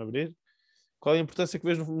 deixa-me abrir, qual é a importância que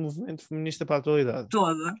vês no movimento feminista para a atualidade?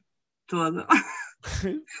 Toda.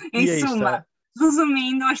 Em E aí suma, está,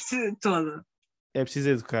 resumindo, toda. é preciso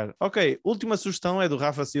educar. Ok, última sugestão é do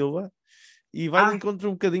Rafa Silva e vai de encontro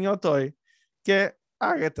um bocadinho ao Toy, que é a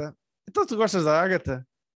Ágata. Então tu gostas da Ágata?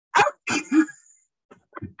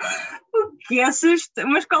 O que é sugestão?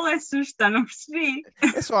 Mas qual é a sugestão? Não percebi.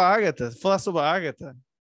 É só a Ágata, falar sobre a Ágata.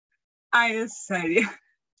 É sério.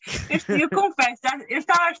 Eu confesso, eu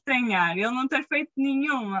estava a estranhar ele não ter feito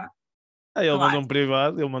nenhuma. Ele Claro. mandou-me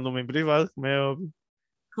privado, ele mandou-me em privado, como é óbvio.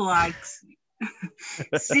 Claro que sim.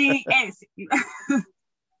 Sim, sim.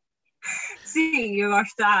 Sim, eu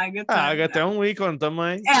gosto da Ágata. A Ágata é um ícone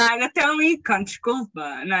também. A Ágata é um ícone,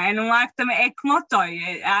 desculpa. Não é? Não há que também. É como o Toy.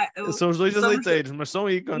 São os dois azeiteiros, mas são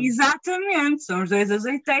ícones. Exatamente, são os dois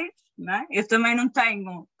azeiteiros. Não é? Eu também não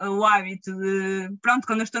tenho o hábito de. Pronto,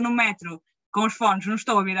 quando eu estou no metro com os fones, não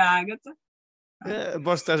estou a ouvir a Ágata.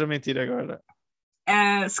 Posso estar a mentir agora.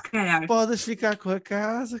 Se calhar. Podes ficar com a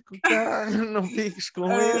casa, com o carro, não fiques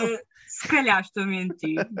com ele. Se calhar estou a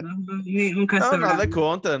mentir. Nunca Não, saberá.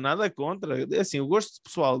 nada contra. É assim, o gosto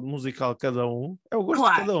pessoal musical de cada um é o gosto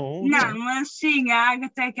Claro. de cada um. Não, mas sim, a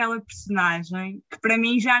Agatha é aquela personagem que para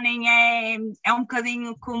mim já nem é. É um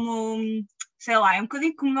bocadinho como. Sei lá, é um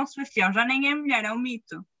bocadinho como o nosso Sebastião. Já nem é mulher, é um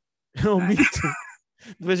mito. É um mito.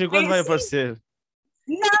 De vez em quando vai assim. aparecer.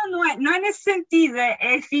 Não é nesse sentido.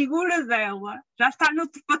 É a figura dela. Já está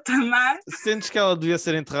noutro patamar. Sentes que ela devia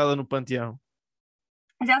ser enterrada no panteão?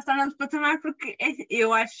 Já está noutro patamar porque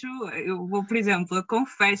eu acho. Eu vou, por exemplo, eu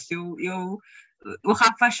confesso, o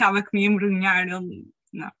Rafa achava que me ia envergonhar, ele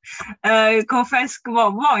não. Confesso que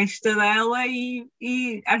vou ao Insta dela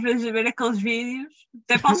e às vezes a ver aqueles vídeos,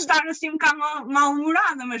 até posso estar assim um bocado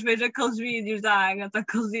mal-humorada, mas vejo aqueles vídeos da Agatha,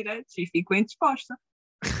 aqueles diretos e fico indisposta.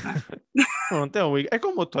 Pronto, é um ícone. É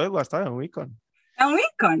como o Toy, lá está, é um ícone. É um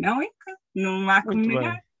ícone. Não há como Muito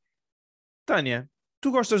negar. bem. Tânia,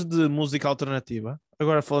 tu gostas de música alternativa?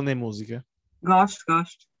 Agora falando em música. Gosto.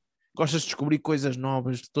 Gostas de descobrir coisas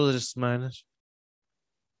novas todas as semanas?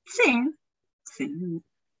 Sim.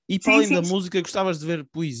 E para além sim. da música, gostavas de ver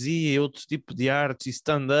poesia e outro tipo de artes e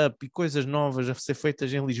stand-up e coisas novas a ser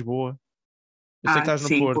feitas em Lisboa? Eu sei que estás no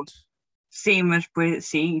sim, Porto. Sim, mas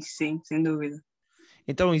sim, sem dúvida.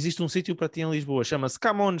 Então existe um sítio para ti em Lisboa, chama-se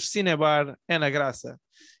Camões Cinebar, é na Graça.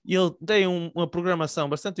 E ele tem uma programação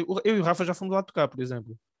bastante... Eu e o Rafa já fomos lá tocar, por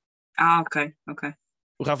exemplo. Ok.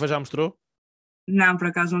 O Rafa já mostrou? Não, por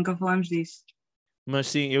acaso nunca falamos disso. Mas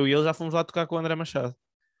sim, eu e ele já fomos lá tocar com o André Machado.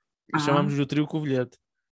 Chamamos-lhe o trio Covilhete.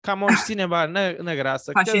 Camões Cinebar na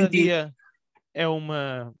Graça. Faz Cada sentido. dia é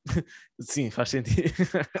uma... Sim, faz sentido.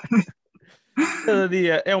 Cada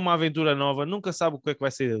dia é uma aventura nova, nunca sabe o que é que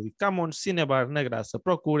vai sair dali. Camões Cinebar na Graça.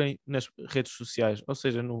 Procurem nas redes sociais, ou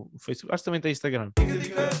seja, no Facebook. Acho que também tem Instagram.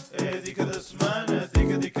 Dica, é a dica da semana.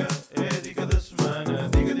 Dica, é a dica da semana.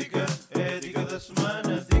 Dica, é a dica da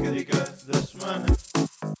semana. Dica da semana.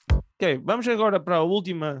 Ok, vamos agora para o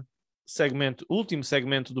último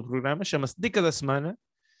segmento do programa, chama-se Dica da Semana.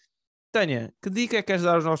 Tânia, que dica é que queres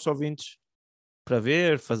dar aos nossos ouvintes para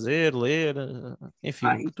ver, fazer, ler, enfim,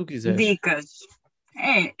 o que tu quiseres? Dicas.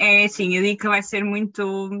 É assim, a dica vai ser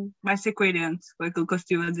coerente com aquilo que eu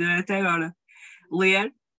estive a dizer até agora.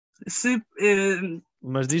 Ler,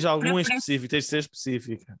 mas diz algum em específico, tens de ser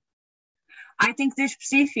específica. Tem que ser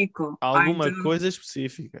específico. Alguma então, coisa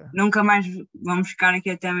específica. Nunca mais vamos ficar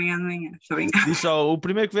aqui até amanhã de manhã. Estou a brincar. Diz só o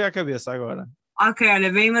primeiro que veio à cabeça agora. Ok,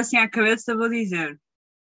 olha, veio-me assim à cabeça, vou dizer.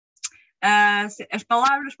 As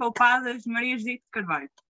palavras poupadas de Maria Judite de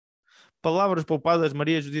Carvalho. Palavras poupadas de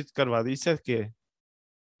Maria Judite de Carvalho. Isso é de quê?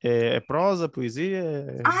 É prosa,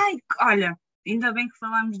 poesia? Olha, ainda bem que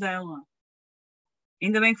falamos dela.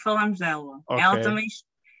 Okay.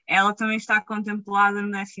 Ela também está contemplada no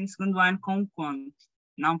 12º ano com um conto.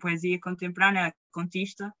 Não poesia contemporânea, é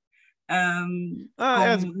contista.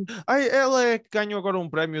 Ela é que ganhou agora um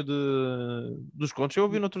prémio dos contos. Eu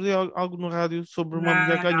ouvi no outro dia algo no rádio sobre uma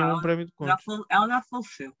mulher que ganhou um prémio de contos. Ela já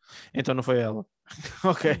faleceu. Então não foi ela.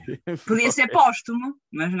 Ok. Podia ser póstumo,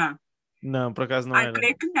 mas não. Não, por acaso não era.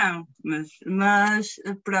 Creio que não, mas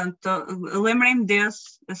pronto, lembrei-me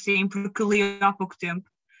desse, assim, porque li há pouco tempo,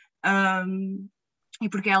 e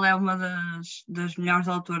porque ela é uma das melhores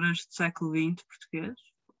autoras do século XX português,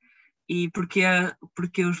 e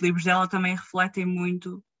porque os livros dela também refletem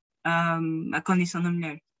muito a condição da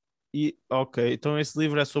mulher. Ok, então esse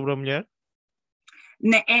livro é sobre a mulher?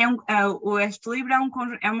 Este livro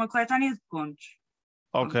é uma coletânea de contos.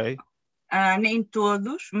 Ok. Nem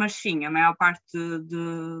todos, mas sim, a maior parte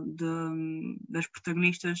das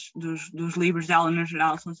protagonistas dos livros dela, no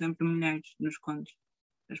geral, são sempre mulheres nos contos.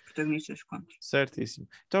 As protagonistas dos contos. Certíssimo.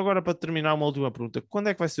 Então agora, para terminar, uma última pergunta. Quando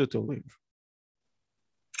é que vai ser o teu livro?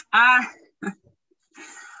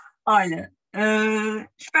 Olha,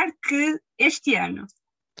 espero que este ano.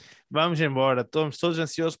 Vamos embora. Estamos todos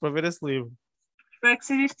ansiosos para ver esse livro. Espero que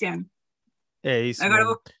seja este ano. É isso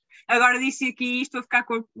mesmo. Agora disse aqui isto,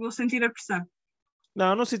 vou sentir a pressão.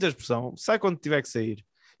 Não sintas pressão. Sai quando tiver que sair.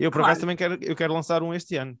 Eu, por acaso, também quero lançar um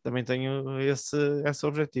este ano. Também tenho esse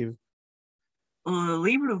objetivo. O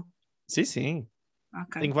livro? Sim.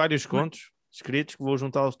 Okay. Tenho vários contos escritos que vou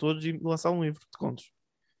juntá-los todos e lançar um livro de contos.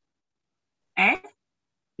 É?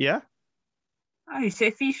 Yeah? Isso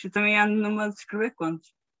é fixe. Eu também ando numa de escrever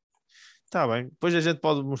contos. Está bem. Depois a gente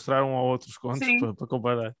pode mostrar um ou outros contos para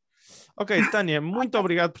comparar. Ok, Tânia, muito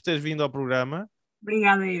obrigado por teres vindo ao programa.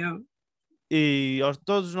 Obrigada eu. E a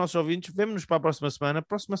todos os nossos ouvintes, vemo-nos para a próxima semana.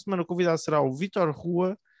 Próxima semana o convidado será o Vítor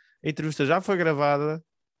Rua. A entrevista já foi gravada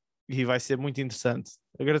e vai ser muito interessante.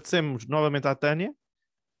 Agradecemos novamente à Tânia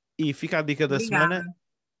e fica a dica da semana.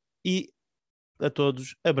 E a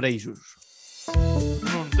todos, abreijos.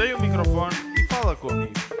 Nuno, tem o microfone e fala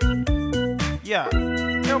comigo.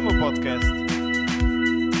 É o meu podcast.